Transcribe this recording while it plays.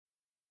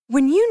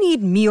When you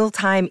need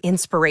mealtime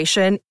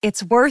inspiration,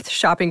 it's worth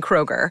shopping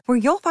Kroger, where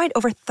you'll find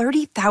over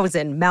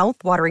 30,000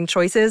 mouth-watering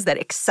choices that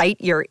excite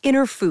your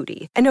inner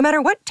foodie. And no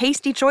matter what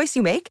tasty choice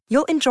you make,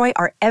 you'll enjoy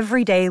our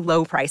everyday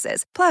low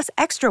prices, plus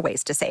extra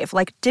ways to save,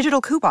 like digital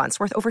coupons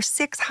worth over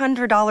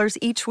 $600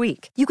 each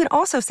week. You can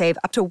also save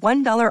up to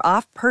 $1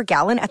 off per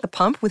gallon at the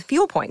pump with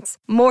fuel points.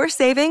 More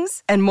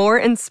savings and more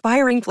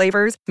inspiring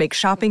flavors make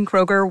shopping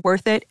Kroger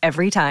worth it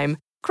every time.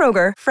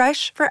 Kroger,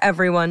 fresh for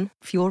everyone.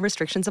 Fuel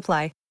restrictions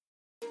apply.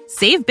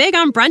 Save big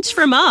on brunch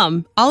for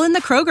mom, all in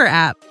the Kroger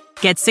app.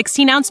 Get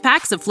 16-ounce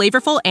packs of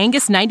flavorful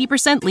Angus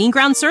 90% lean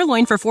ground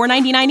sirloin for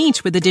 $4.99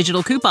 each with a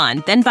digital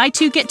coupon. Then buy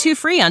 2, get 2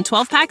 free on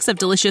 12 packs of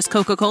delicious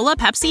Coca-Cola,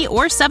 Pepsi,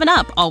 or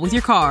 7-Up, all with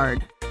your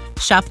card.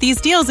 Shop these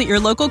deals at your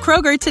local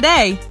Kroger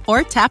today,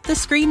 or tap the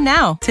screen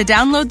now to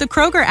download the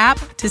Kroger app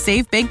to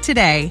save big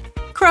today.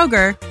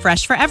 Kroger,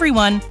 fresh for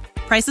everyone.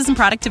 Prices and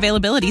product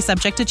availability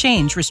subject to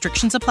change.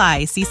 Restrictions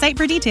apply. See site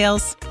for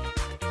details.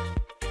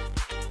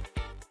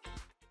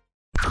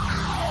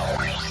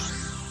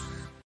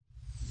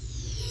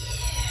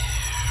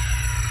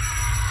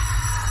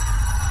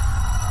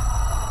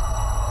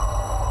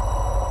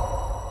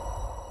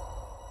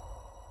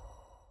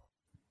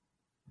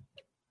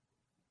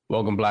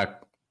 Welcome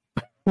back.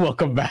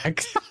 Welcome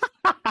back.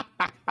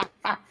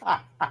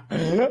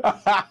 Let's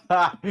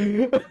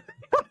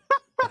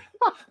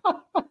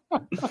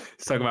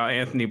talk about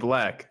Anthony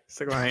Black.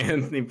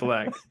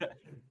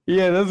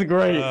 Yeah, that's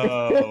great.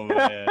 Oh,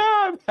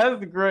 man.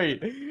 That's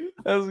great.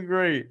 That's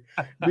great.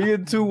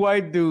 Being two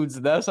white dudes,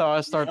 that's how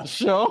I start the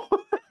show.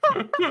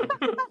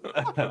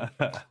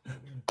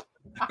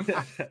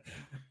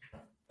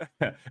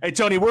 Hey,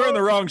 Tony, we're in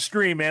the wrong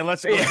stream, man.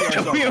 Let's We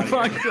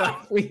fucked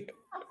up. We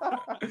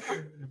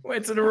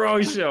went to the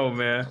wrong show,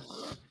 man.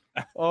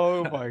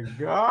 Oh, my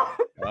God.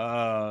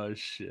 Oh,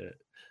 shit.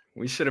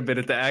 We should have been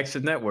at the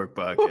Action Network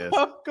podcast.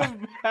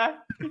 Welcome back.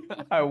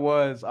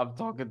 I'm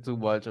talking too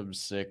much. I'm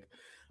sick.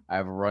 I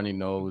have a runny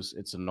nose.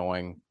 It's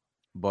annoying.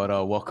 But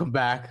welcome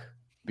back.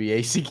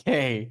 BACK.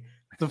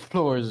 The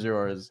floor is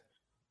yours.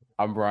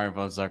 I'm Brian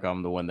Fonseca.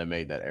 I'm the one that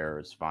made that error.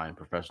 It's fine.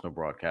 Professional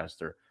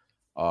broadcaster.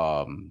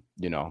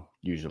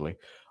 Usually.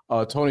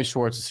 Tony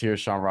Schwartz is here.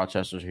 Sean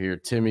Rochester's here.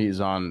 Timmy is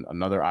on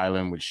another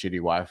island with shitty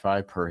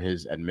Wi-Fi per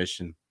his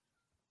admission.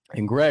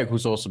 And Greg,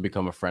 who's also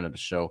become a friend of the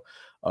show,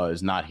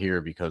 is not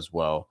here because,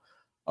 well,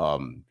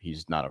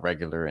 he's not a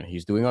regular and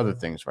he's doing other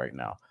things right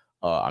now,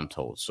 I'm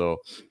told. So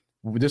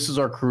this is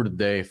our crew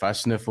today. If I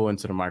sniffle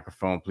into the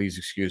microphone, please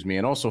excuse me.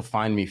 And also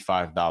find me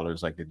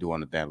 $5 like they do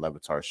on the Dan Le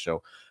Batard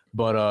show.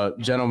 But,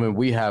 gentlemen,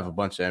 we have a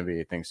bunch of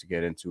NBA things to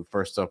get into.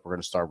 First up, we're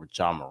going to start with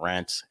Ja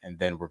Morant, and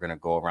then we're going to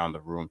go around the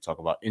room, talk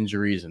about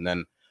injuries, and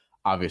then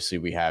obviously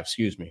we have,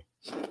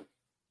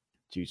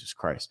 Jesus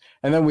Christ.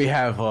 And then we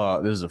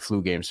have, this is a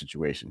flu game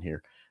situation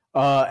here.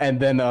 And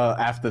then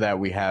after that,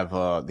 we have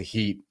the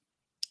Heat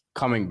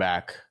coming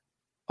back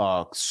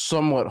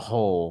somewhat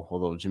whole,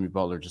 although Jimmy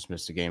Butler just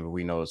missed a game, but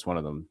we know it's one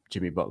of them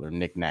Jimmy Butler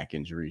knick-knack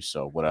injuries,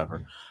 so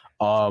whatever.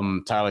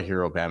 Tyler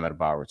Hero, Bam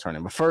Adebayo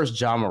returning. But first,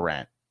 Ja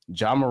Morant.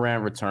 Ja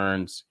Morant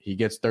returns. He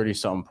gets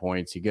 30-something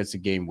points. He gets a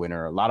game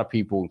winner. A lot of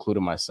people,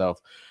 including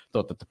myself,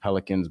 thought that the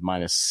Pelicans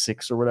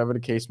 -6 or whatever the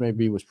case may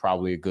be was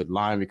probably a good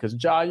line because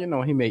Ja,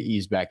 he may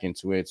ease back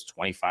into it. It's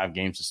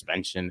 25-game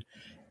suspension.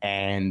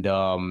 And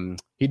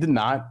he did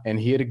not. And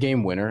he had a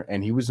game winner.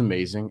 And he was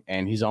amazing.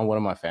 And he's on one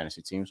of my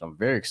fantasy teams. So I'm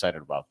very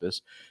excited about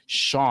this.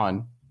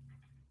 Sean,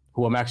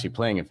 who I'm actually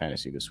playing in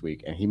fantasy this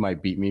week, and he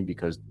might beat me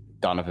because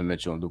Donovan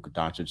Mitchell and Luka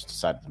Doncic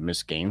decided to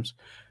miss games,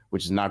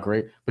 which is not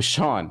great. But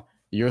Sean,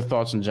 your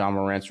thoughts on Ja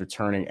Morant's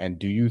returning, and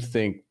do you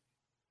think,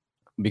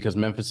 because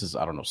Memphis is,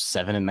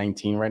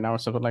 7-19 right now or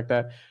something like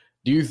that,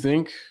 do you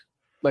think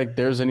like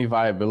there's any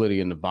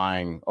viability in the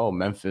buying,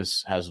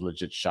 Memphis has a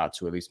legit shot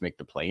to at least make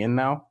the play-in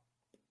now?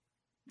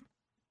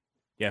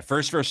 Yeah,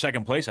 first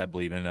second place, I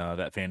believe, in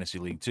that fantasy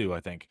league too,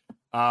 I think.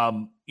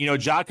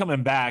 Ja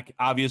coming back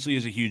obviously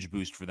is a huge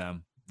boost for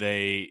them.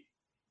 They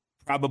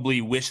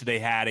probably wish they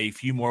had a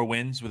few more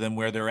wins within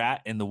where they're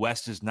at, and the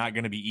West is not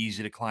going to be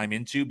easy to climb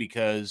into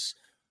because,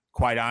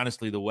 quite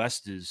honestly, the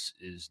West is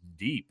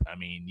deep. I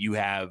mean, you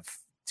have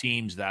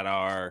teams that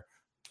are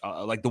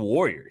like the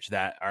Warriors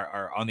that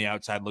are on the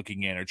outside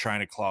looking in or trying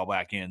to claw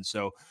back in.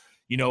 So,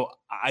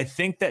 I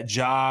think that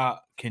Ja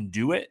can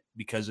do it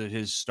because of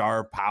his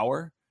star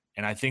power.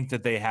 And I think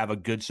that they have a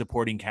good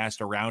supporting cast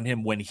around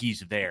him when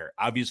he's there.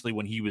 Obviously,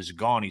 when he was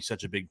gone, he's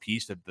such a big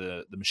piece that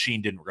the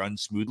machine didn't run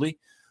smoothly.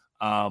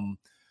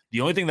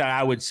 The only thing that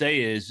I would say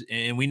is,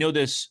 and we know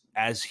this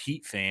as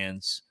Heat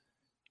fans,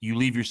 you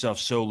leave yourself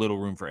so little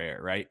room for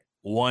error, right?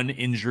 One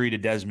injury to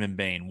Desmond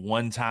Bane,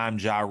 one time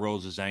Ja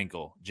rolls his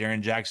ankle,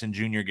 Jaren Jackson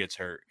Jr. gets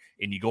hurt,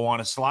 and you go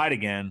on a slide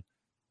again,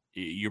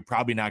 you're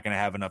probably not going to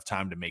have enough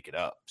time to make it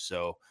up.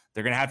 So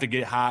they're going to have to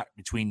get hot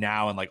between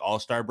now and like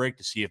All-Star break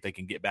to see if they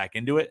can get back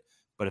into it.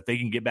 But if they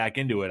can get back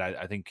into it,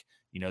 I think,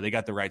 they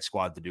got the right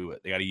squad to do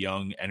it. They got a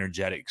young,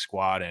 energetic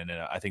squad, and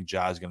I think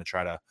Ja is going to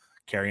try to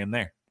carry him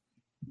there.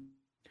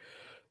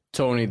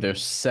 Tony, they're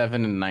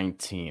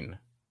 7-19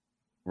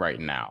 right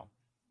now.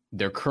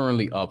 they're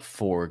currently up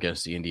 4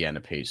 against the Indiana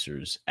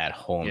Pacers at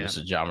home. Yeah. This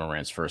is Ja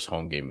Morant's first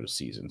home game of the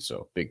season,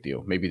 so big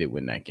deal. Maybe they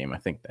win that game. I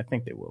think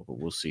they will, but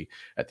we'll see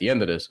at the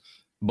end of this.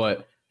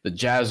 But the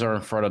Jazz are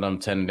in front of them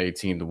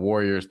 10-18. The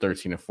Warriors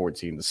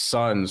 13-14. The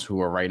Suns, who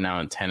are right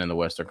now in 10 in the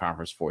Western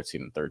Conference,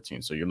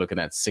 14-13. So you're looking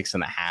at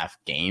 6.5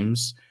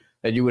 games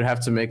that you would have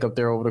to make up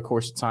there over the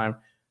course of time.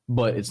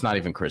 But it's not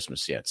even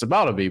Christmas yet. It's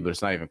about to be, but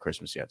it's not even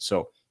Christmas yet.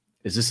 So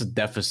is this a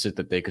deficit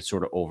that they could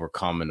sort of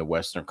overcome in the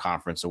Western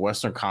Conference? The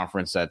Western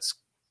Conference that's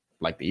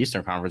like the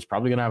Eastern Conference,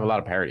 probably going to have a lot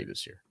of parity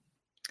this year.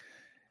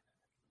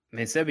 I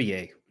mean, it's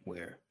NBA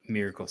where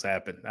miracles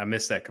happen. I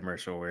missed that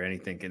commercial where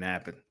anything can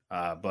happen.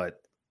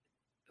 But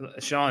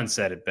Sean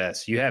said it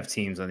best. You have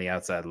teams on the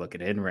outside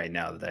looking in right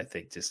now that I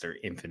think just are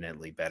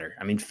infinitely better.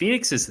 I mean,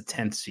 Phoenix is the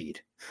 10th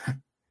seed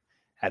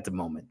at the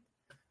moment.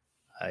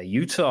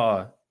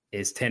 Utah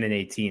is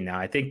 10-18 now.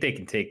 I think they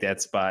can take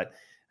that spot.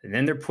 And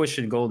then they're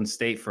pushing Golden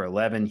State for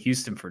 11,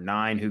 Houston for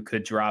 9, who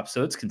could drop.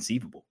 So it's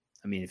conceivable.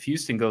 I mean, if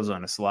Houston goes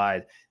on a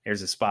slide,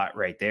 there's a spot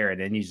right there. And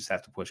then you just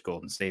have to push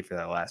Golden State for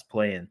that last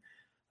play-in.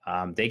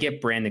 They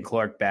get Brandon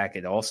Clark back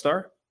at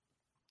All-Star.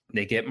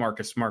 They get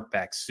Marcus Smart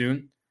back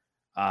soon.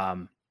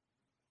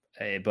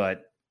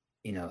 But,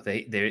 you know,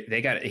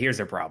 they got – here's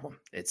their problem.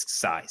 It's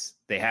size.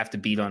 They have to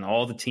beat on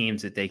all the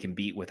teams that they can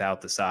beat without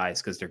the size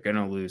because they're going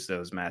to lose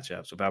those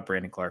matchups. Without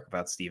Brandon Clark,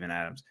 without Steven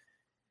Adams.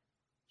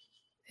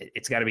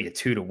 It's got to be a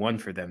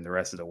 2-1 for them the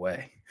rest of the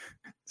way.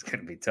 It's going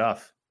to be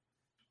tough.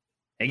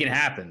 It can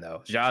happen,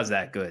 though. Ja's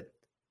that good.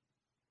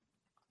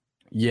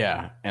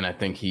 Yeah, and I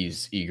think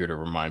he's eager to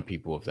remind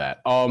people of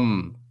that.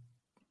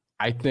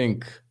 I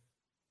think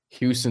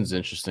Houston's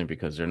interesting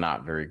because they're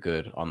not very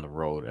good on the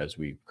road, as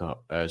we've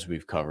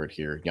covered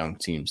here. Young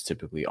teams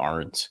typically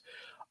aren't.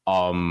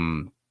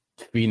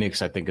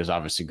 Phoenix, I think, is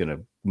obviously going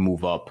to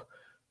move up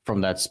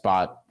from that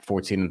spot,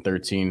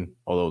 14-13,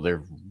 although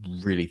they're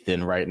really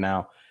thin right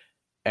now.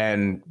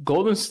 And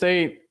Golden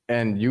State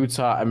and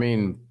Utah, I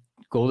mean,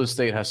 Golden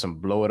State has some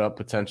blow it up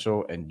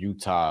potential, and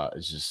Utah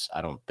is just,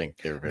 I don't think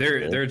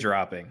they're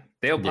dropping.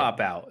 They'll pop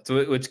out,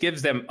 so which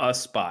gives them a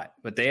spot,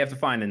 but they have to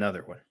find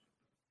another one.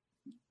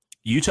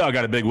 Utah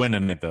got a big win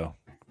in it, though.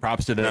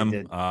 Props to them,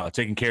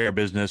 taking care of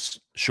business,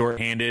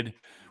 shorthanded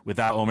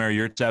without Omer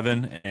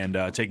Yurtseven,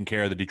 and taking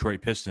care of the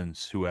Detroit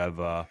Pistons, who have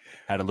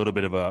had a little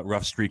bit of a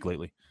rough streak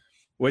lately.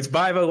 Which,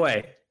 by the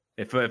way,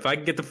 if I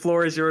can get the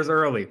floor is yours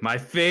early, my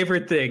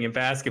favorite thing in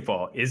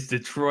basketball is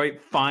Detroit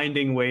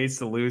finding ways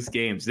to lose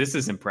games. This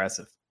is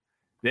impressive.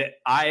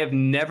 I have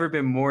never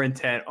been more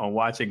intent on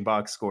watching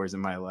box scores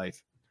in my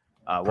life.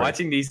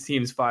 Watching these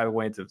teams find a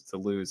way to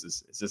lose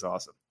is just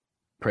awesome.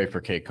 Pray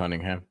for Kate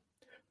Cunningham.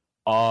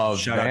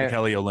 Shout out to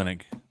Kelly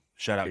Olynyk.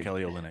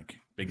 Kelly Olynyk.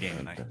 Big game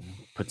tonight.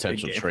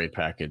 Potential trade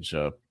package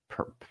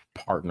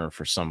partner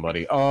for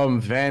somebody.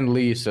 Van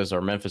Lee says,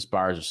 are Memphis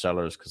buyers or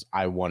sellers? Because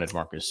I wanted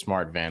Marcus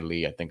Smart. Van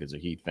Lee, I think, is a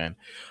Heat fan.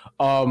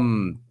 I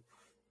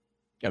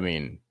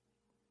mean,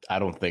 I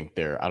don't think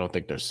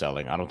they're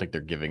selling. I don't think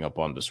they're giving up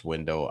on this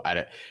window.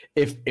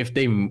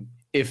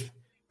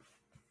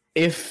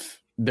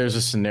 If there's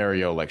a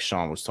scenario like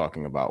Sean was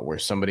talking about where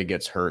somebody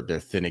gets hurt, they're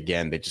thin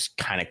again, they just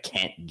kind of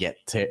can't get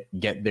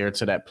there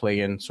to that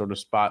play-in sort of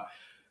spot.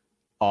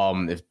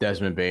 If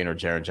Desmond Bane or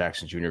Jaren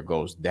Jackson Jr.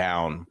 goes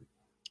down,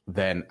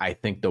 then I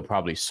think they'll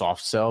probably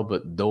soft sell.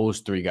 But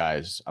those three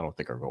guys, I don't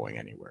think are going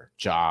anywhere.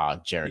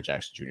 Jaren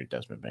Jackson Jr.,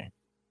 Desmond Bane.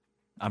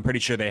 I'm pretty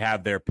sure they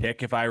have their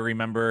pick, if I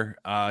remember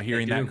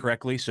hearing that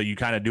correctly. So you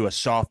kind of do a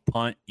soft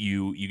punt.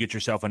 You get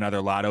yourself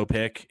another lotto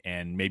pick,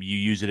 and maybe you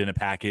use it in a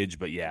package.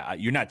 But, yeah,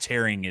 you're not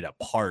tearing it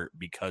apart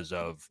because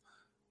of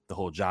the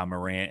whole Ja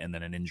Morant and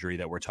then an injury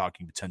that we're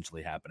talking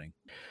potentially happening.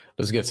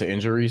 Let's get to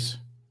injuries,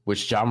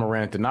 which Ja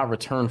Morant did not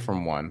return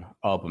from one.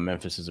 But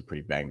Memphis is a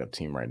pretty banged-up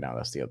team right now.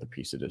 That's the other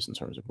piece of this in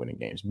terms of winning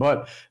games.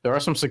 But there are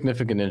some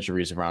significant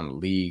injuries around the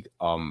league,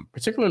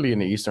 particularly in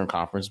the Eastern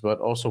Conference, but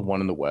also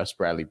one in the West,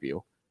 Bradley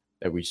Beal,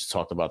 that we just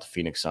talked about, the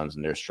Phoenix Suns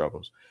and their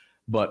struggles.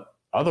 But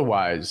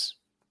otherwise,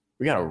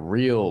 we got a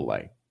real,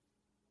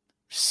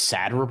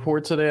 sad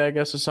report today, I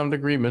guess, to some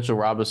degree. Mitchell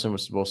Robinson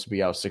was supposed to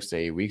be out 6 to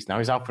 8 weeks. Now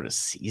he's out for the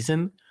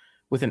season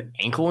with an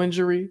ankle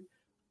injury.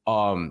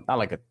 Not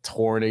like a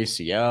torn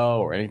ACL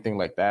or anything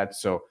like that.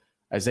 So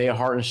Isaiah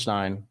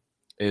Hartenstein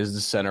is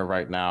the center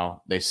right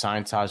now. They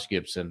signed Taj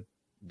Gibson.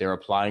 They're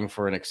applying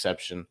for an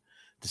exception,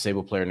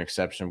 disabled player an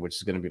exception, which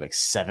is going to be like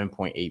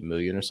 $7.8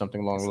 million or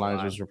something along the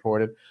lines was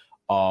reported.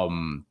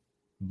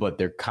 But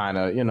they're kind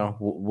of,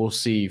 we'll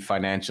see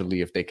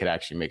financially if they could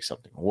actually make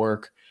something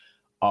work.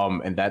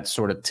 And that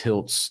sort of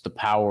tilts the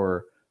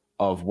power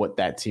of what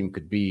that team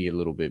could be a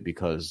little bit,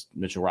 because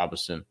Mitchell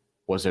Robinson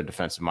was their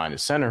defensive-minded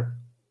center.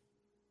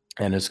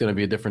 And it's going to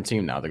be a different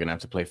team now. They're going to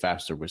have to play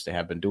faster, which they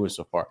have been doing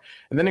so far.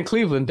 And then in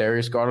Cleveland,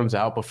 Darius Garland's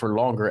out, but for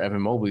longer,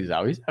 Evan Mobley's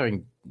out. He's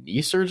having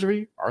knee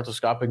surgery,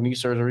 arthroscopic knee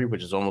surgery,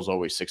 which is almost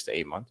always 6 to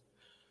 8 months.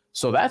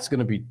 So that's going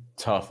to be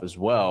tough as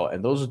well.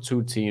 And those are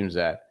two teams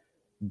that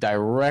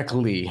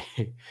directly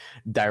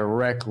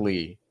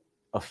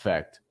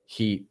affect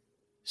Heat,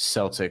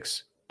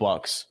 Celtics,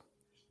 Bucks.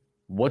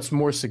 What's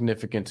more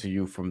significant to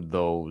you from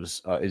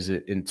those? Is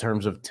it in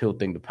terms of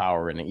tilting the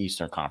power in the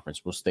Eastern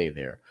Conference? We'll stay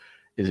there.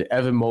 Is it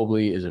Evan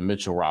Mobley? Is it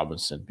Mitchell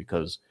Robinson?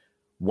 Because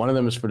one of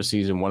them is for the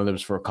season. One of them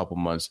is for a couple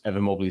months.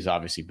 Evan Mobley is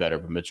obviously better,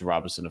 but Mitchell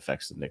Robinson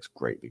affects the Knicks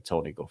greatly.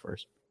 Tony, go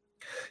first.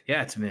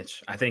 Yeah, it's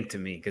Mitch. I think to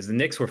me, because the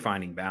Knicks were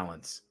finding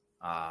balance.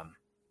 I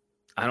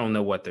don't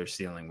know what their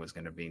ceiling was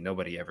going to be.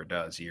 Nobody ever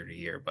does year to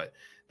year, but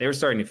they were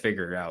starting to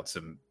figure out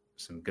some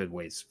good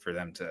ways for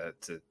them to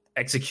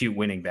execute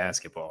winning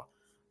basketball.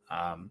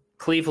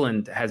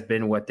 Cleveland has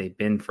been what they've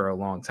been for a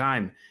long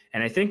time.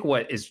 And I think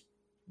what is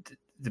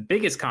the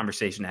biggest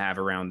conversation to have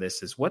around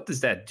this is what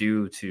does that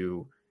do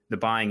to the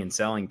buying and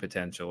selling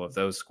potential of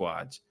those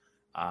squads?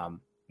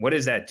 What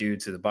does that do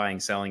to the buying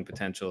selling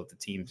potential of the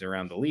teams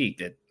around the league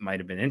that might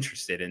have been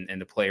interested in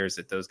the players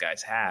that those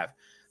guys have?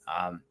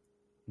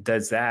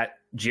 Does that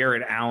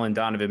Jared Allen,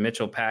 Donovan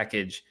Mitchell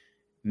package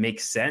make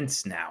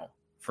sense now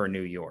for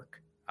New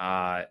York,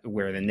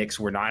 where the Knicks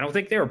were not? I don't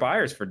think they were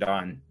buyers for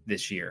Don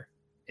this year.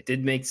 It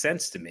did make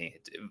sense to me,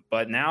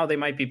 but now they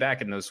might be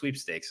back in those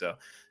sweepstakes. So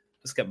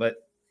let's go.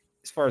 But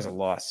as far as a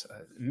loss,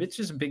 Mitch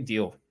is a big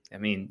deal. I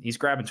mean, he's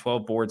grabbing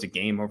 12 boards a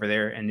game over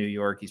there in New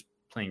York. He's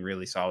playing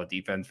really solid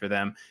defense for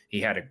them.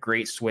 He had a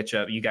great switch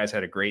up. You guys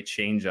had a great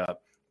change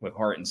up with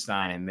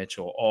Hartenstein and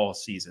Mitchell all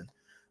season.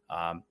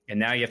 And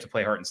now you have to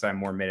play Hartenstein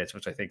more minutes,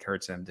 which I think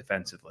hurts him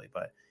defensively.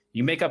 But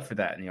you make up for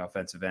that in the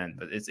offensive end.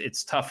 But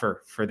it's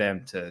tougher for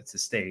them to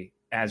stay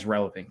as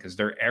relevant because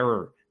their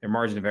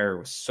margin of error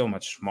was so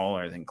much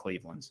smaller than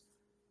Cleveland's.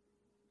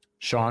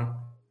 Sean?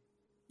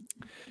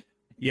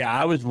 Yeah,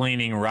 I was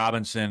leaning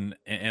Robinson,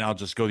 and I'll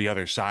just go the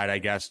other side, I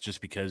guess, just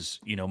because,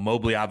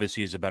 Mobley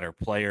obviously is a better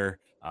player.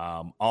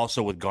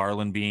 Also with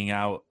Garland being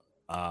out,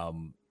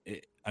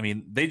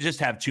 they just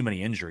have too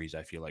many injuries,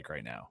 I feel like,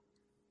 right now.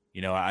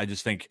 I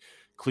just think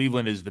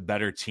Cleveland is the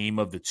better team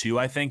of the two,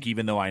 I think,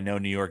 even though I know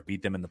New York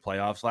beat them in the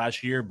playoffs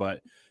last year.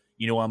 But,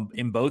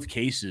 in both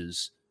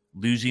cases,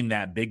 losing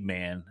that big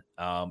man,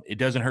 it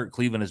doesn't hurt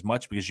Cleveland as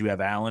much because you have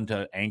Allen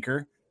to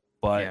anchor.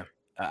 But yeah.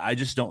 I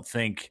just don't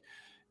think,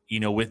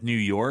 with New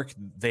York,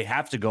 they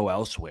have to go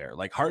elsewhere.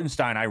 Like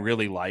Hartenstein, I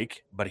really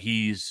like, but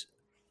he's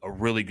a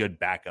really good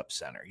backup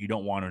center. You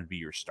don't want him to be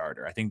your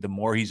starter. I think the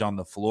more he's on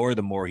the floor,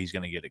 the more he's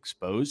going to get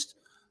exposed.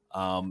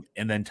 And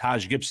then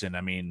Taj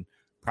Gibson,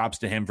 props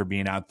to him for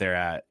being out there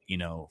at,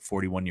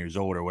 41 years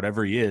old or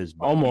whatever he is,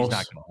 but almost. He's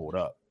not going to hold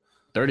up.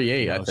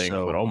 38, I think,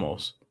 but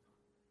almost.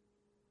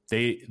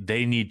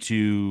 They need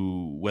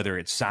to, whether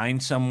it's sign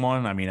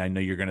someone. I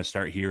know you're going to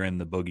start hearing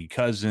the Boogie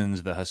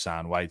Cousins, the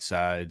Hassan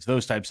Whitesides,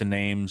 those types of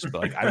names.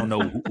 But I don't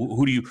know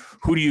who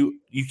do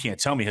you can't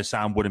tell me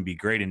Hassan wouldn't be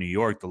great in New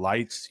York. The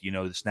lights, the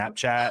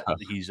Snapchat.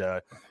 He's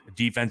a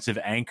defensive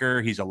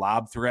anchor. He's a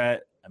lob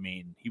threat.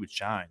 He would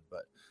shine.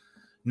 But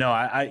no,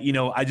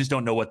 I just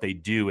don't know what they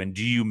do. And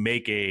do you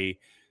make a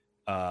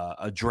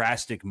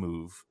drastic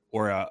move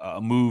or a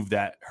move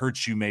that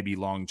hurts you maybe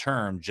long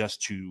term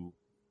just to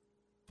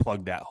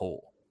plug that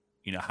hole?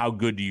 How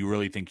good do you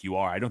really think you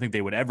are? I don't think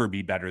they would ever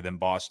be better than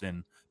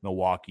Boston,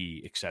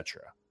 Milwaukee,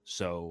 etc.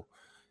 So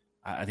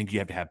I think you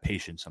have to have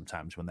patience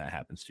sometimes when that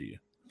happens to you.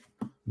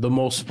 The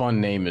most fun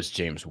name is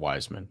James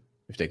Wiseman.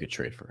 If they could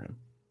trade for him,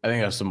 I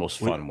think that's the most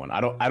fun one. I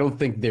don't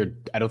think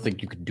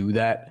you could do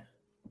that.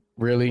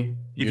 Really?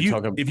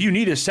 If you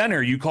need a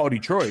center, you call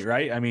Detroit,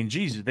 right?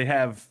 Jesus, they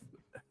have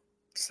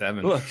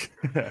 7. Look,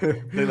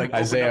 they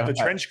Isaiah, opened up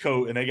the trench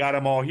coat and they got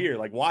them all here,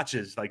 like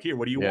watches. Like, here,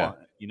 what do you want?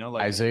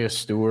 Isaiah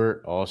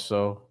Stewart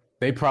also.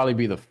 They'd probably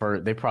be the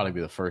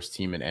first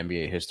team in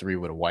NBA history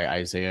with a white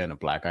Isaiah and a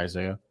black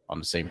Isaiah on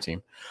the same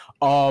team.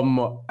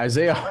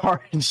 Isaiah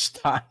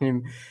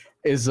Hartenstein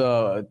is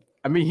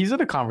he's in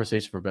the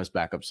conversation for best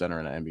backup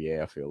center in the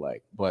NBA, I feel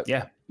like. But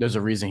yeah, there's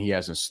a reason he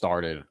hasn't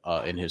started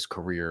in his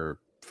career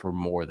for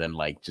more than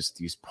just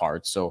these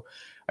parts. So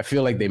I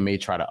feel like they may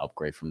try to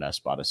upgrade from that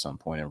spot at some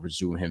point and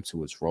resume him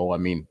to his role.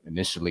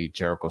 Initially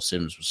Jericho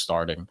Sims was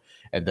starting,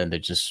 and then they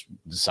just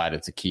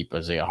decided to keep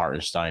Isaiah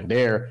Hartenstein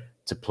there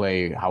to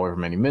play however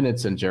many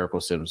minutes, and Jericho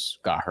Sims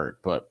got hurt.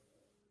 But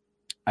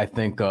I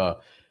think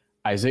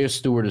Isaiah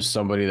Stewart is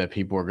somebody that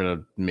people are going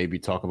to maybe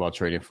talk about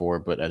trading for,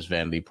 but as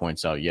Van Lee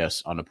points out,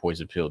 yes, on a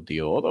poison pill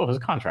deal, although his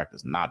contract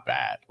is not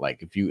bad.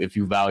 If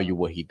you value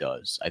what he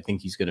does, I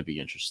think he's going to be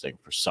interesting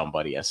for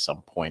somebody at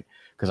some point,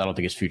 because I don't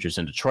think his future's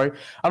in Detroit.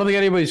 I don't think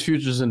anybody's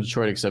future's in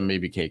Detroit except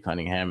maybe Kate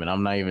Cunningham, and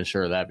I'm not even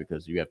sure of that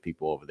because you have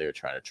people over there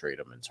trying to trade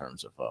him in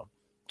terms of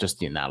just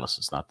the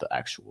analysis, not the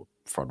actual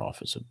front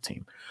office of the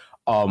team.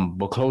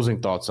 But closing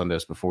thoughts on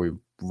this before we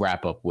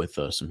wrap up with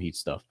some Heat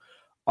stuff.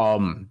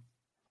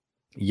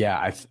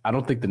 Yeah, I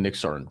don't think the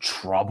Knicks are in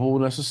trouble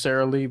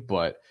necessarily,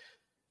 but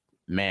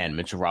man,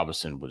 Mitchell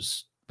Robinson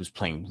was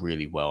playing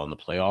really well in the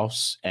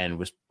playoffs and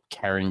was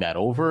carrying that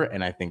over,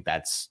 and I think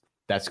that's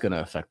going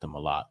to affect them a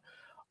lot.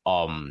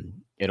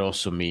 It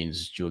also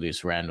means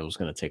Julius Randle is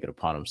going to take it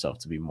upon himself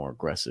to be more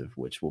aggressive,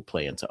 which will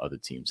play into other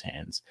teams'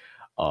 hands.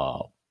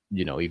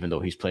 Even though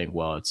he's playing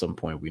well, at some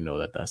point we know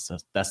that's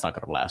not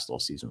going to last all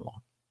season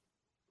long.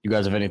 You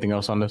guys have anything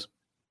else on this?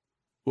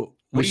 Well,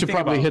 we should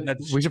probably hit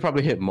Mobley. We should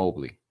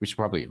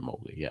probably hit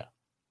Mobley. Yeah.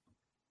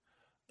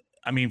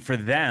 I mean, for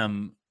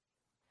them,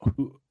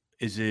 who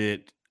is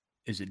it?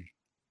 Is it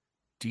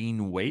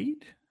Dean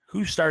Wade?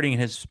 Who's starting in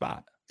his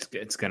spot?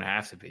 It's going to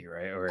have to be,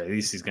 right? Or at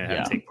least he's going to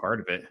have to take part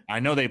of it. I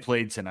know they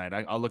played tonight.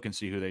 I'll look and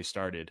see who they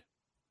started.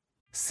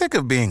 Sick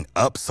of being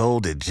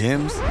upsold at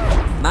gyms?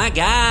 My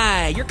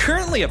guy, you're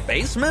currently a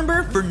base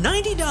member? For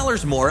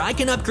 $90 more, I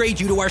can upgrade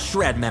you to our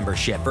Shred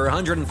membership. For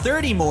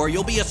 $130 more,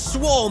 you'll be a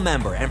Swole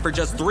member. And for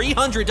just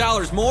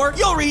 $300 more,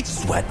 you'll reach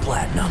Sweat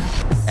Platinum.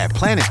 At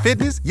Planet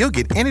Fitness, you'll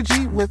get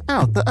energy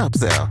without the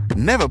upsell.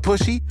 Never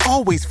pushy,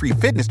 always free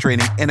fitness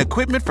training and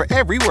equipment for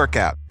every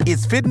workout.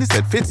 It's fitness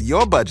that fits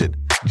your budget.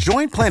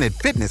 Join Planet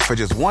Fitness for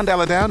just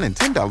 $1 down and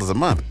 $10 a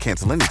month.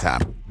 Cancel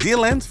anytime.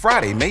 Deal ends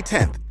Friday, May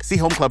 10th. See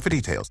Home Club for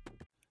details.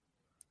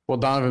 Well,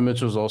 Donovan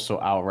Mitchell's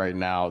also out right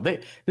now.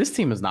 This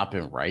team has not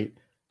been right.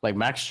 Like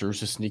Max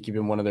Strus has sneaky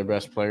been one of their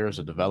best players,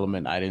 a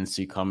development I didn't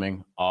see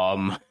coming.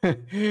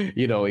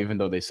 Even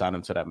though they signed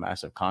him to that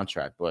massive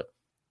contract. But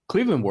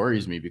Cleveland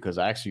worries me because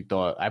I actually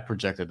thought I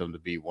projected them to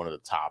be one of the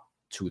top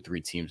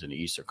 2-3 teams in the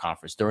Eastern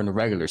Conference during the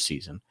regular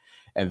season,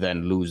 and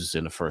then loses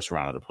in the first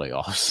round of the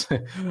playoffs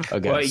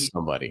against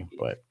somebody.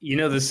 But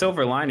the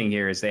silver lining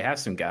here is they have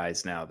some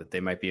guys now that they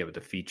might be able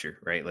to feature,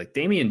 right? Like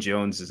Damian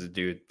Jones is a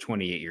dude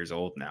 28 years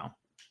old now.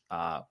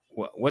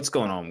 What's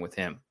going on with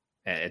him?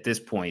 At this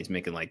point, he's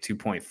making like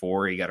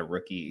 2.4. He got a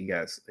rookie. He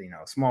got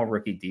a small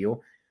rookie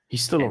deal.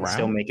 He's still around,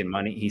 still making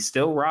money. He's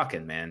still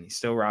rocking, man. He's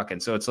still rocking.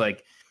 So it's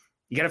like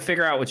you got to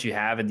figure out what you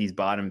have in these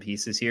bottom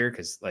pieces here,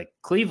 because like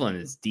Cleveland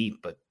is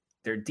deep, but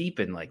they're deep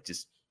in like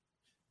just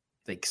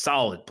like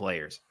solid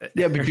players.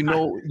 Yeah, but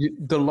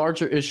the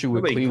larger issue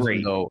with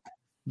Cleveland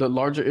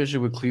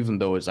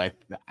though, is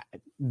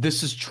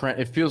this is trend.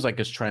 It feels like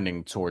it's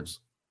trending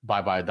towards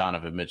bye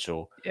Donovan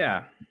Mitchell.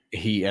 Yeah,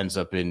 he ends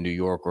up in New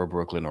York or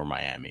Brooklyn or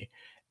Miami,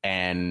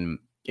 and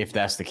if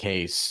that's the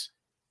case,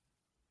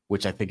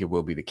 which I think it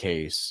will be the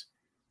case,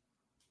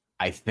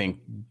 I think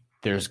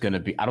there's going to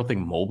be. I don't think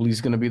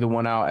Mobley's going to be the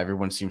one out.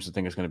 Everyone seems to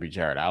think it's going to be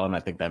Jared Allen.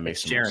 I think that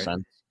makes more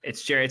sense.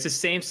 It's Jared. It's the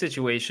same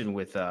situation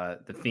with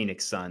the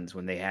Phoenix Suns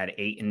when they had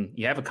Ayton.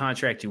 You have a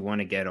contract you want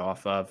to get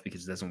off of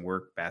because it doesn't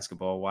work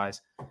basketball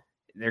wise.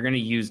 They're going to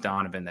use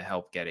Donovan to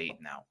help get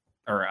Ayton out,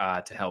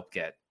 or to help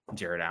get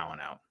Jared Allen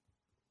out,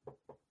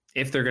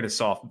 if they're going to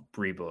soft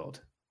rebuild.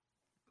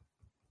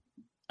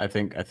 I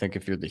think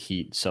if you're the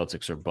Heat,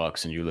 Celtics, or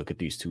Bucks, and you look at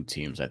these two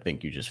teams, I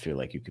think you just feel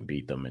like you can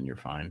beat them and you're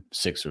fine.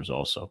 Sixers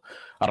also.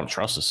 I don't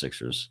trust the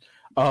Sixers.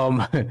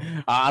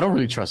 I don't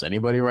really trust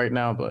anybody right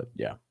now, but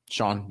yeah.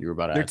 Sean, you were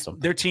about to add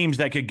something. They're teams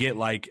that could get,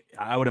 like,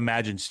 I would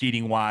imagine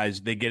seeding wise,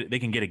 they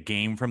can get a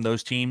game from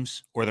those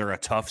teams, or they're a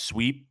tough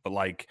sweep. But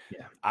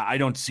I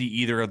don't see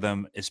either of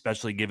them,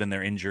 especially given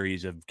their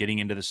injuries, of getting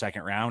into the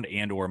second round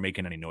and or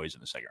making any noise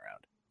in the second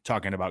round.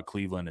 Talking about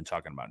Cleveland and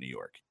talking about New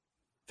York.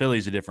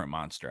 Philly's a different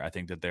monster. I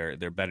think that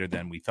they're better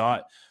than we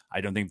thought. I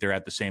don't think they're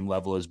at the same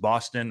level as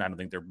Boston. I don't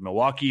think they're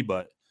Milwaukee,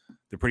 but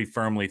they're pretty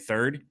firmly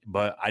third.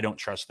 But I don't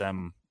trust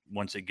them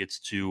once it gets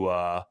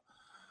to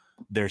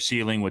their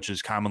ceiling, which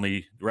is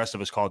commonly the rest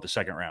of us call it the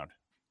second round.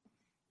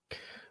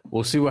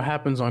 We'll see what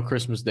happens on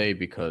Christmas Day,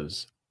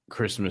 because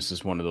Christmas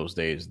is one of those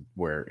days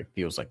where it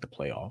feels like the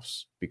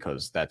playoffs,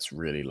 because that's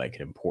really like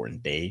an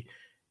important day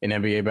in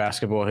NBA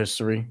basketball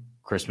history.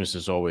 Christmas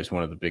is always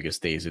one of the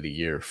biggest days of the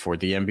year for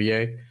the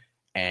NBA,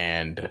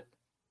 and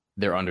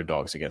they're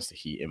underdogs against the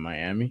Heat in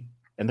Miami.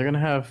 And they're going to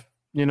have,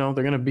 they're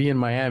going to be in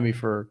Miami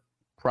for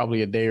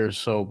probably a day or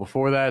so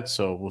before that.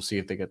 So we'll see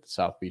if they get the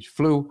South Beach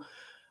flu.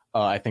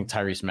 I think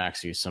Tyrese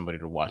Maxey is somebody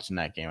to watch in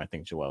that game. I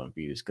think Joel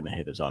Embiid is going to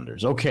hit his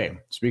unders. Okay,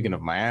 speaking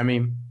of Miami,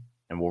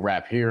 and we'll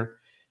wrap here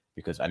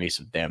because I need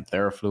some damn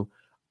Theraflu.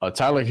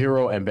 Tyler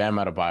Hero and Bam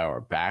Adebayo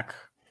are back.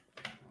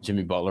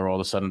 Jimmy Butler all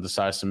of a sudden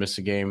decides to miss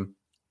a game.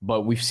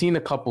 But we've seen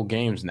a couple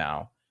games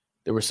now.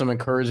 There were some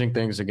encouraging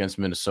things against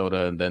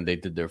Minnesota, and then they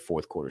did their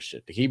fourth quarter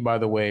shit. The Heat, by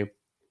the way,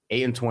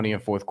 8-20 in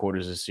fourth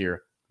quarters this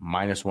year,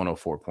 minus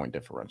 104 point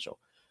differential.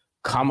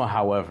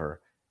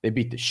 However, they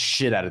beat the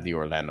shit out of the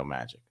Orlando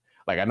Magic.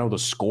 Like, I know the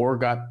score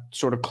got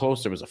sort of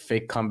close. There was a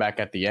fake comeback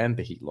at the end.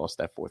 The Heat lost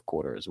that fourth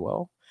quarter as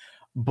well.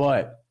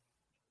 But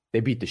they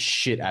beat the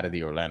shit out of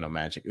the Orlando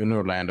Magic. In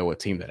Orlando, a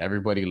team that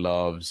everybody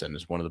loves and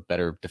is one of the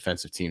better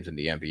defensive teams in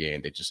the NBA,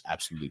 and they just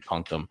absolutely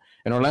punked them.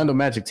 An Orlando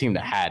Magic team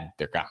that had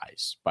their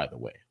guys, by the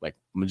way, like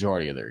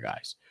majority of their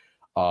guys.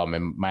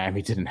 And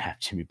Miami didn't have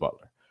Jimmy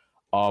Butler.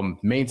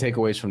 Main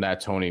takeaways from that,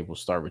 Tony, we'll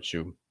start with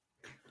you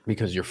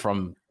because you're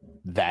from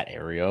that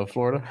area of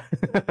Florida.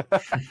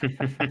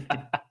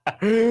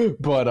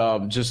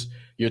 But just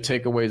your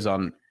takeaways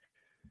on,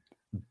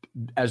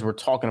 as we're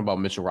talking about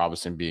Mitchell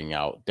Robinson being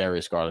out,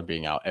 Darius Garland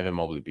being out, Evan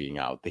Mobley being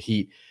out, the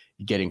Heat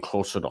getting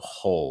closer to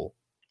whole.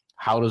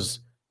 How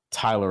does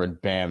Tyler and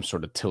Bam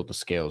sort of tilt the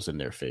scales in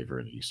their favor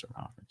in the Eastern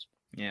Conference?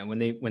 Yeah, when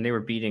they were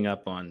beating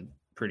up on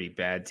pretty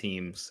bad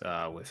teams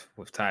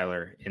with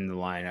Tyler in the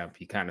lineup,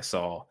 you kind of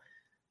saw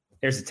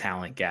there's a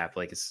talent gap.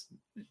 Like, it's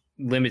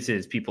limited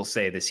as people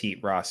say this Heat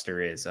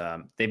roster is,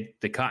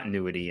 the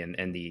continuity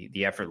and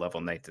the effort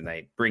level night to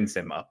night brings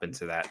them up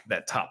into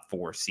that top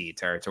 4 seed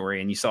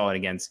territory. And you saw it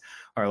against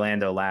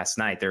Orlando last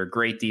night. They're a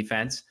great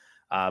defense,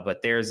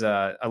 but there's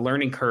a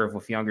learning curve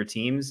with younger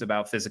teams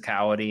about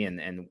physicality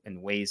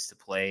and ways to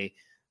play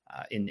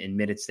in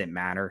minutes that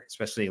matter,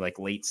 especially like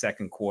late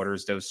second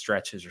quarters. Those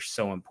stretches are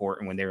so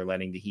important when they were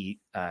letting the Heat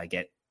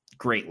get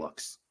great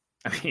looks.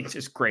 I mean,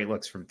 just great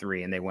looks from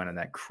 3, and they went on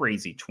that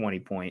crazy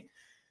 20-point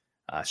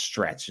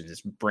stretch and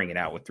just bring it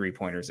out with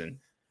 3-pointers. And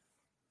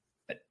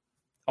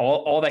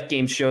all that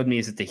game showed me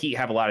is that the Heat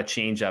have a lot of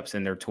change-ups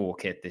in their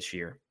toolkit this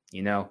year.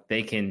 You know,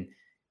 they can,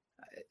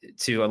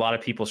 to a lot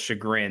of people's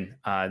chagrin,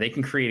 they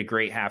can create a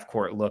great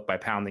half-court look by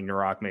pounding the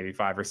rock maybe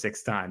 5 or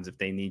 6 times if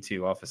they need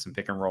to off of some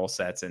pick-and-roll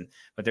sets.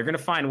 But they're going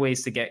to find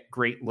ways to get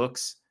great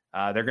looks.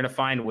 They're going to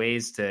find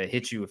ways to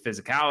hit you with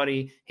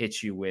physicality,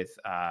 hit you with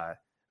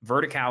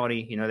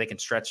verticality. You know, they can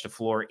stretch the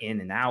floor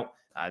in and out.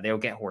 They'll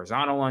get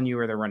horizontal on you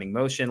or they're running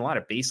motion. A lot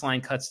of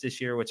baseline cuts this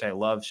year, which I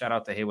love. Shout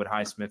out to Haywood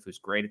Highsmith, who's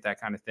great at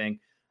that kind of thing.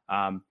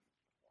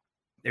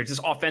 They're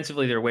just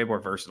offensively, they're way more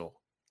versatile.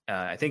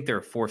 I think they're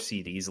a 4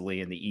 seed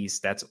easily in the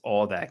East. That's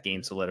all that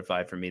game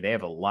solidified for me. They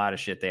have a lot of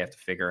shit they have to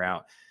figure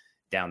out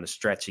down the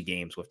stretch of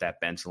games with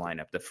that bench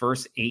lineup. The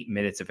first 8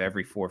 minutes of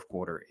every fourth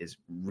quarter is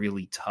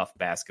really tough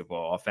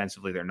basketball.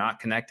 Offensively, they're not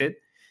connected.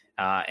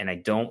 And I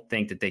don't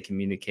think that they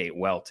communicate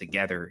well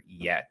together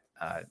yet.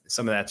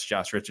 Some of that's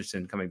Josh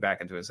Richardson coming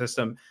back into his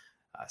system.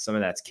 Some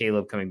of that's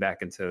Caleb coming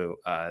back into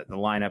the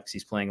lineup because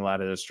he's playing a lot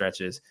of those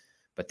stretches.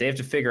 But they have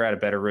to figure out a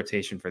better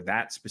rotation for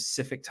that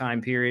specific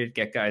time period,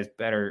 get guys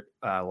better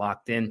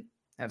locked in,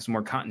 have some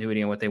more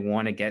continuity on what they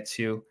want to get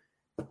to.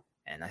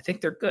 And I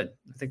think they're good.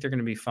 I think they're going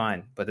to be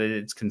fine. But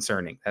it's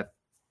concerning.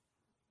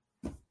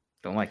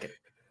 Don't like it.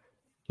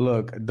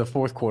 Look, the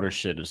fourth quarter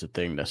shit is the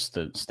thing that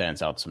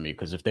stands out to me,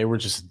 because if they were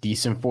just a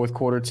decent fourth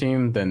quarter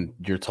team, then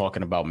you're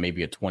talking about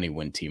maybe a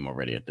 20-win team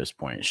already at this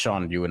point.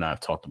 Sean, you and I have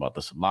talked about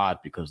this a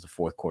lot because the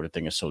fourth quarter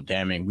thing is so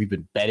damning. We've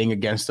been betting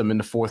against them in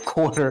the fourth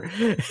quarter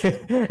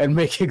and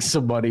making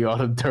some money on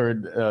them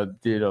during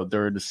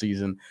the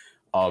season,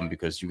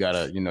 because you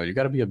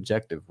gotta be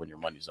objective when your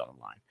money's on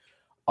the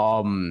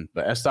line.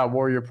 But S.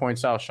 Warrior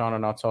points out, Sean,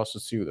 and I'll toss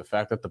this to you, the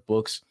fact that the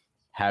books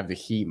have the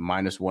Heat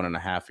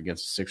 -1.5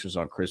 against the Sixers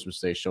on Christmas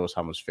Day shows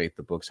how much faith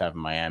the books have in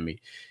Miami,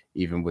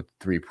 even with the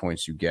 3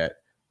 points you get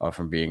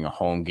from being a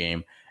home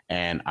game.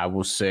 And I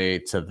will say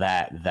to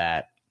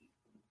that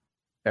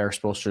Eric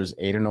Spoelstra is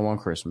 8-0 on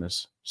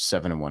Christmas,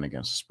 7-1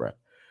 against the spread.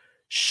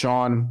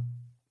 Sean,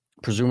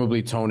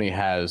 presumably Tony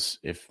has,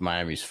 if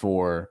Miami's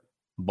 4,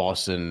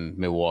 Boston,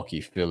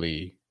 Milwaukee,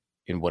 Philly,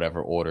 in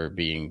whatever order,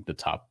 being the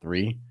top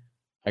 3,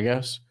 I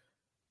guess,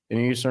 in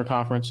the Eastern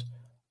Conference.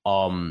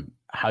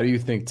 How do you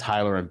think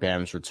Tyler and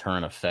Bam's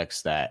return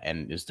affects that?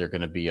 And is there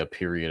going to be a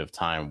period of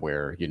time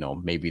where,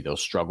 maybe they'll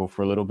struggle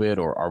for a little bit,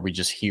 or are we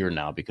just here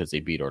now because they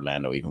beat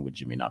Orlando, even with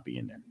Jimmy not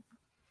being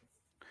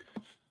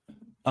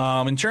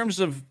there? In terms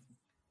of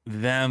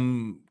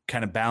them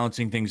kind of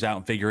balancing things out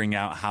and figuring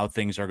out how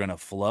things are going to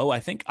flow,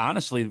 I think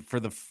honestly for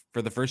the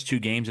first 2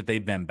 games that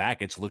they've been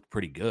back, it's looked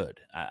pretty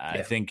good.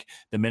 I think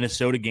the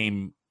Minnesota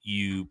game,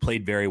 you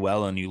played very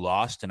well and you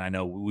lost. And I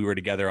know we were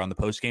together on the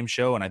post-game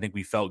show, and I think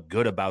we felt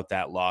good about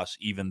that loss,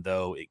 even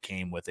though it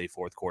came with a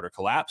fourth quarter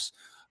collapse.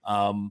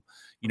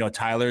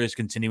 Tyler is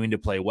continuing to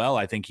play well.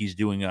 I think he's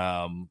doing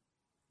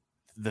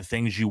the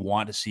things you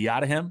want to see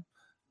out of him.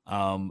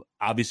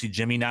 Obviously,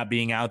 Jimmy not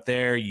being out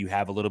there, you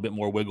have a little bit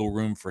more wiggle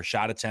room for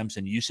shot attempts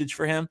and usage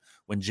for him.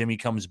 When Jimmy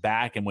comes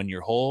back and when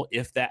you're whole,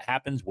 if that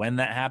happens, when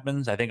that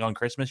happens, I think on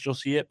Christmas you'll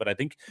see it. But I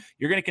think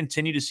you're going to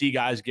continue to see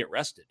guys get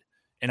rested.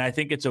 And I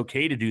think it's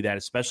okay to do that,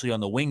 especially on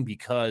the wing,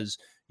 because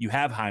you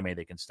have Jaime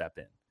that can step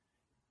in.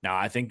 Now,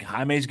 I think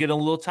Jaime's getting a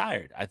little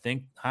tired. I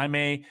think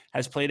Jaime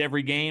has played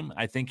every game.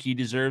 I think he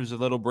deserves a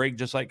little break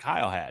just like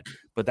Kyle had.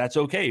 But that's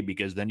okay,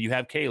 because then you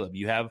have Caleb.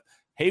 You have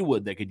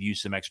Haywood that could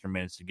use some extra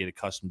minutes to get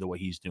accustomed to what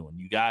he's doing.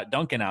 You got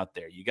Duncan out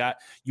there.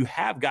 You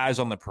have guys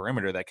on the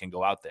perimeter that can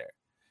go out there.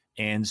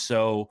 And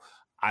so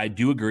I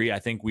do agree. I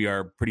think we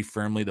are pretty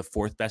firmly the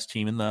 4th best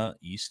team in the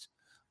East.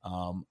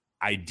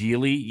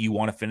 Ideally, you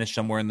want to finish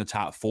somewhere in the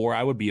top 4.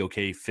 I would be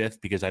okay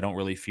 5th, because I don't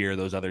really fear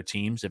those other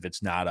teams if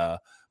it's not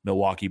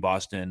Milwaukee,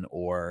 Boston,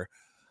 or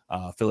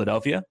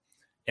Philadelphia.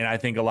 And I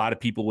think a lot of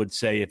people would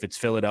say if it's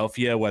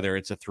Philadelphia, whether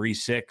it's a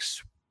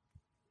 3-6,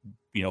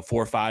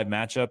 4-5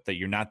 matchup, that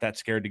you're not that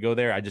scared to go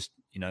there. I just,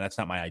 that's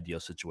not my ideal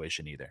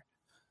situation either.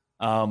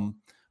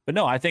 But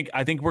no, I think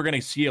we're going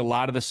to see a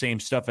lot of the same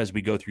stuff as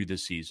we go through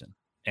this season.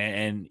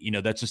 And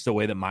that's just the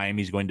way that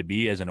Miami's going to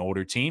be as an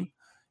older team.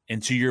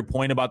 And to your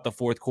point about the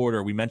fourth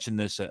quarter, we mentioned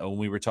this when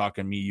we were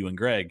talking, me, you, and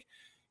Greg.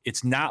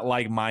 It's not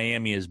like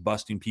Miami is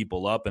busting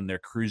people up and they're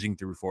cruising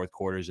through fourth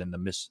quarters and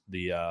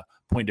the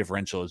point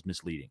differential is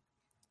misleading.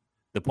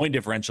 The point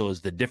differential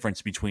is the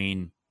difference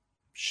between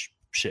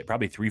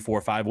probably 3,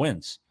 4, 5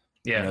 wins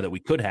that we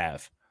could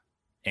have.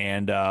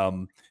 And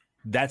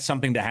that's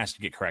something that has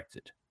to get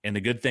corrected. And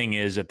the good thing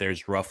is that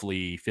there's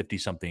roughly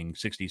 50-something,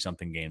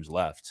 60-something games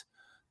left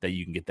that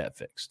you can get that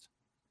fixed.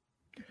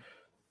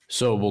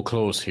 So we'll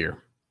close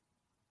here.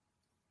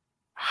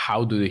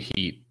 How do the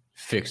Heat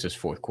fix this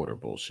fourth quarter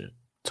bullshit?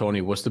 Tony,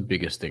 what's the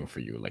biggest thing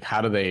for you? Like,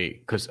 how do they,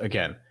 because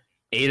again,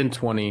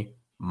 8-20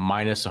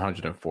 minus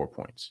 104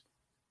 points.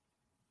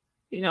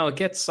 It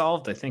gets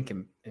solved, I think,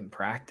 in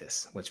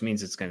practice, which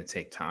means it's going to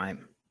take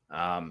time.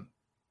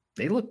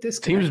 They look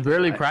disconnected. Teams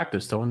barely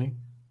practice, Tony.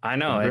 I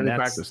know. They barely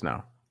practice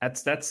now.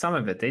 That's some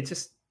of it. They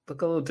just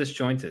look a little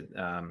disjointed.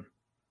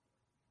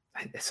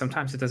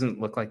 Sometimes it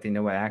doesn't look like they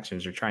know what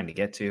actions they're trying to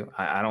get to.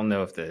 I don't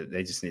know if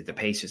they just need the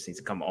pace just needs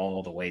to come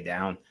all the way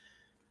down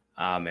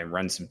and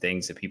run some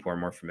things that people are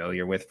more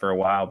familiar with for a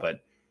while. But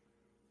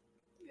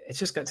it's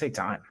just going to take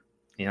time,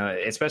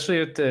 especially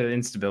with the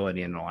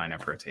instability in the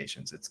lineup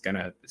rotations. It's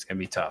gonna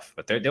be tough,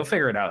 but they'll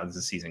figure it out as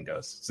the season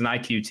goes. It's an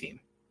IQ team.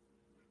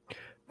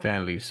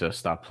 Van Lee says,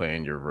 "Stop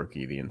playing your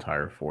rookie the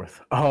entire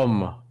fourth."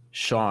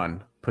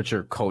 Sean, put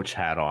your coach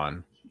hat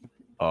on,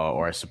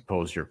 or I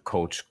suppose your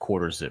coach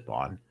quarter zip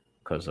on,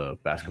 because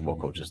basketball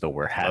coaches don't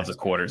wear hats. Love the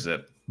quarter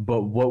zip.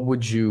 But what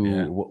would you?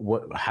 Yeah.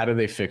 What? How do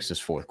they fix this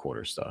fourth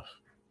quarter stuff?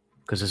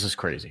 Because this is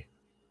crazy.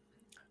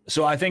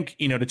 So I think,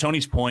 to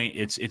Tony's point,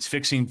 it's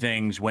fixing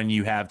things when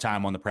you have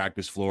time on the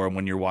practice floor and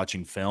when you're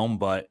watching film.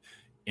 But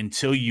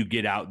until you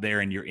get out there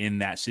and you're in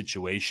that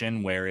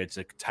situation where it's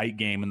a tight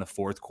game in the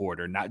fourth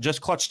quarter, not just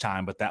clutch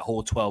time, but that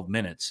whole 12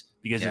 minutes,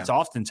 because it's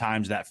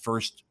oftentimes that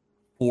first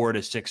 4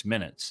 to 6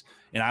 minutes.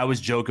 And I always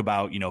joke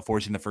about,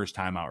 forcing the first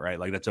time out, right?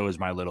 Like that's always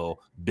my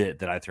little bit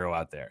that I throw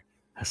out there.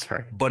 That's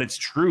right. But it's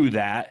true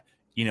that,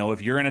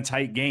 if you're in a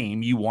tight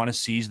game, you want to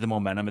seize the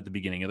momentum at the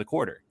beginning of the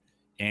quarter.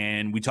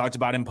 And we talked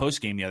about in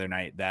postgame the other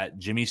night that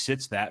Jimmy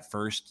sits that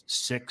first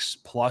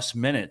 6+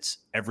 minutes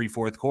every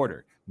fourth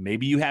quarter.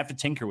 Maybe you have to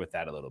tinker with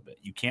that a little bit.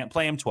 You can't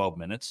play him 12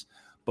 minutes,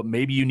 but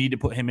maybe you need to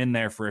put him in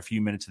there for a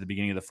few minutes at the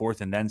beginning of the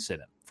fourth and then sit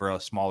him for a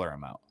smaller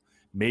amount.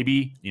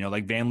 Maybe,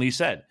 like Van Lee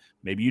said,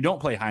 maybe you don't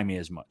play Jaime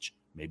as much.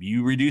 Maybe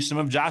you reduce some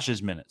of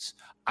Josh's minutes.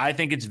 I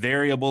think it's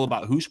variable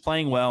about who's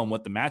playing well and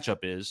what the matchup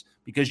is,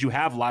 because you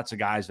have lots of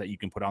guys that you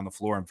can put on the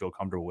floor and feel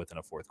comfortable with in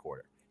a fourth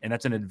quarter. And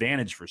that's an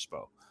advantage for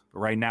Spo. But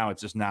right now,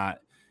 it's just not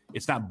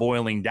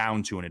boiling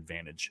down to an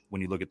advantage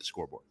when you look at the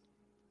scoreboard.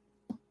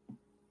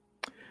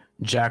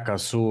 Jack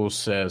Azul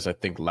says, I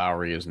think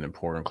Lowry is an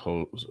important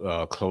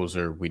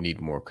closer. We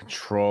need more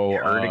control.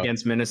 Hurt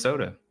against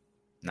Minnesota.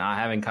 Not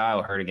having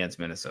Kyle hurt against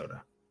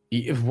Minnesota.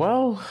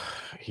 Well,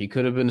 he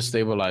could have been a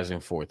stabilizing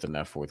fourth in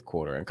that fourth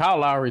quarter. And Kyle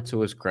Lowry,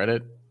 to his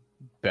credit,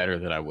 better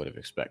than I would have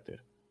expected.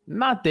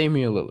 Not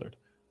Damian Lillard,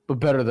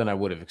 but better than I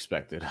would have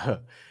expected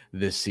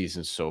this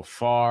season so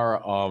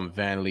far.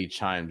 Van Lee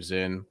chimes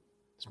in.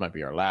 This might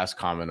be our last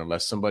comment,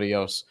 unless somebody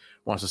else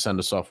wants to send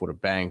us off with a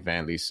bang.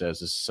 Van Lee says,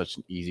 this is such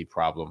an easy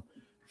problem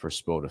for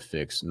Spo to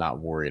fix. Not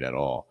worried at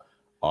all.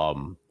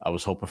 I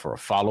was hoping for a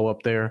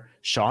follow-up there.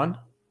 Sean,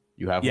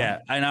 you have one?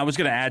 And I was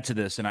going to add to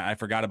this, and I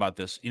forgot about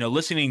this.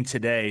 Listening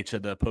today to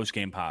the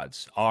post-game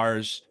pods,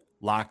 ours,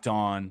 Locked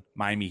On,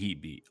 Miami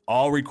Heat Beat,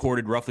 all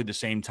recorded roughly the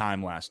same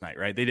time last night,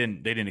 right? They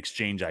didn't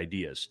exchange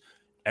ideas.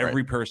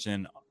 Every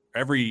person,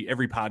 every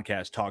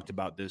podcast talked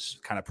about this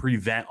kind of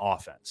prevent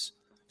offense,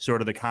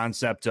 sort of the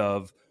concept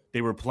of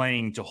they were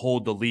playing to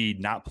hold the lead,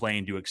 not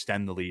playing to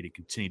extend the lead and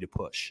continue to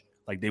push.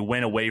 Like they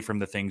went away from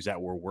the things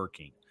that were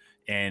working.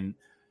 And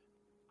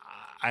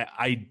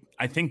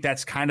I think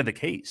that's kind of the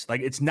case.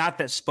 Like, it's not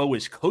that Spo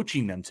is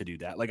coaching them to do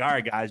that. Like, all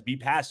right, guys, be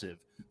passive.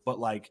 But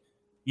like,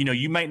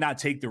 you might not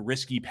take the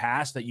risky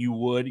pass that you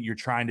would. You're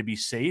trying to be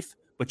safe,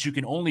 but you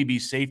can only be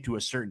safe to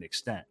a certain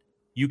extent.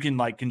 You can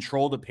like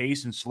control the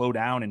pace and slow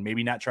down and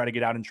maybe not try to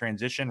get out in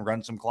transition,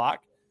 run some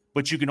clock,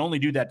 but you can only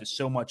do that to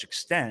so much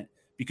extent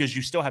because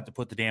you still have to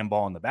put the damn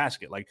ball in the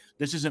basket. Like,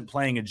 this isn't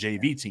playing a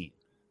JV team.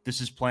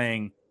 This is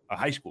playing a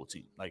high school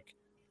team. Like,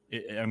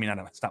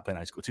 it's not playing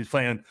high school team. It's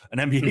playing an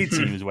NBA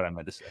team is what I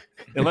meant to say.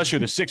 Unless you're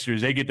the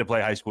Sixers, they get to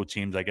play high school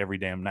teams like every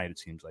damn night. It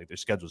seems like their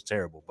schedule's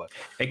terrible, but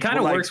it kind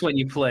of works when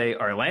you play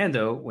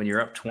Orlando when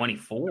you're up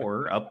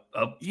 24, up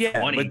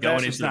 20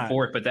 going into the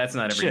fourth. But that's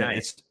not every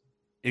night.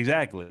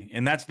 Exactly,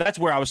 and that's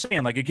where I was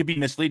saying, like, it could be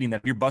misleading that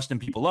if you're busting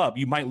people up,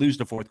 you might lose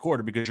the fourth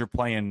quarter because you're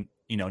playing,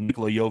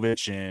 Nikola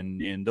Jovic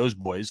and those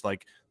boys.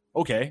 Like,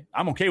 okay,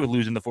 I'm okay with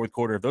losing the fourth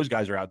quarter if those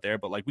guys are out there,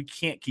 but like, we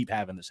can't keep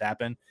having this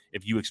happen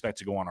if you expect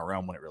to go on a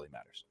run when it really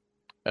matters.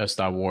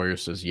 S.Warrior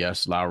says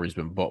yes. Lowry's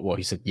been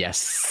he said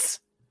yes.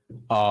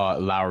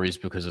 Lowry's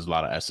because there's a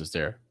lot of S's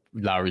there.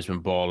 Lowry's been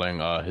balling.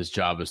 His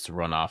job is to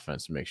run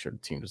offense and make sure the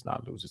team does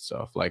not lose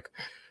itself. Like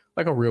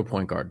a real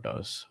point guard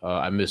does.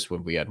 I miss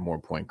when we had more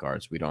point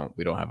guards. We don't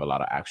have a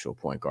lot of actual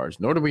point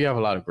guards, nor do we have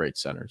a lot of great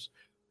centers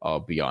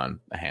beyond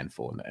a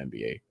handful in the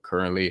NBA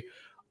currently.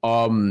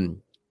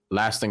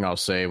 Last thing I'll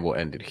say, we'll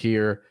end it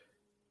here.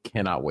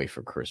 Cannot wait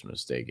for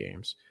Christmas Day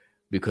games,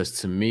 because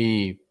to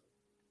me,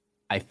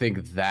 I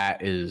think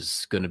that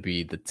is going to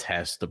be the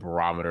test, the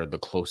barometer, the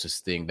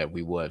closest thing that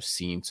we will have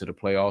seen to the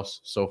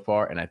playoffs so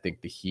far. And I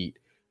think the Heat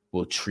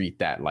will treat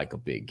that like a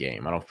big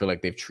game. I don't feel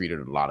like they've treated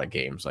a lot of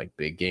games like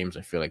big games.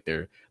 I feel like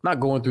they're not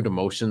going through the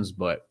motions,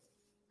 but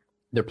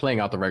they're playing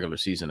out the regular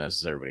season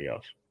as everybody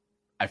else.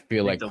 I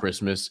feel like the-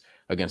 Christmas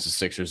against the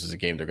Sixers is a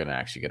game they're going to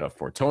actually get up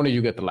for. Tony,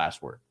 you get the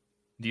last word.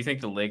 Do you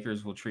think the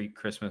Lakers will treat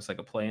Christmas like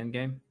a play-in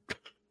game?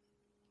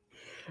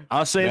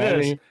 I'll say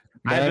Manny, this.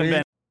 I haven't Manny?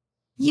 been.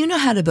 You know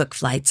how to book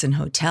flights and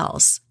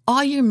hotels.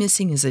 All you're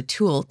missing is a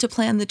tool to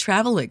plan the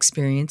travel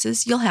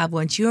experiences you'll have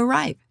once you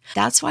arrive.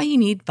 That's why you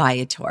need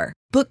Viator.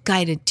 Book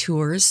guided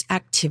tours,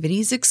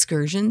 activities,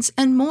 excursions,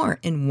 and more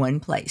in one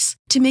place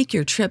to make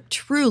your trip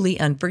truly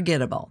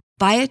unforgettable.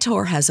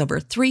 Viator has over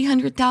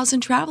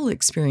 300,000 travel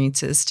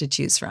experiences to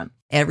choose from.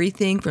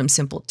 Everything from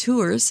simple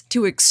tours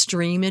to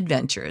extreme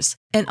adventures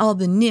and all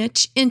the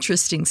niche,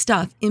 interesting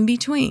stuff in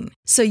between.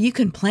 So you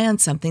can plan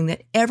something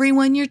that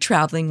everyone you're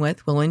traveling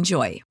with will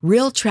enjoy.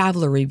 Real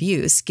traveler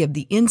reviews give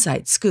the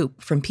inside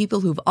scoop from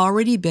people who've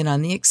already been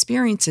on the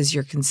experiences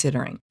you're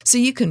considering. So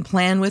you can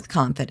plan with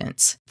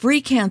confidence.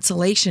 Free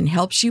cancellation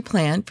helps you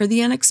plan for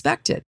the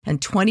unexpected.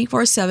 And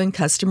 24/7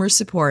 customer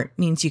support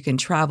means you can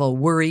travel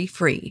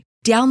worry-free.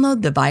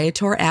 Download the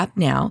Viator app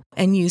now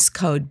and use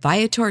code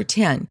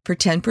Viator10 for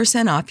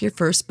 10% off your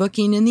first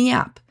booking in the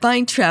app.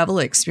 Find travel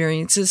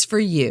experiences for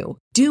you.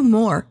 Do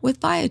more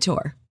with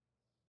Viator.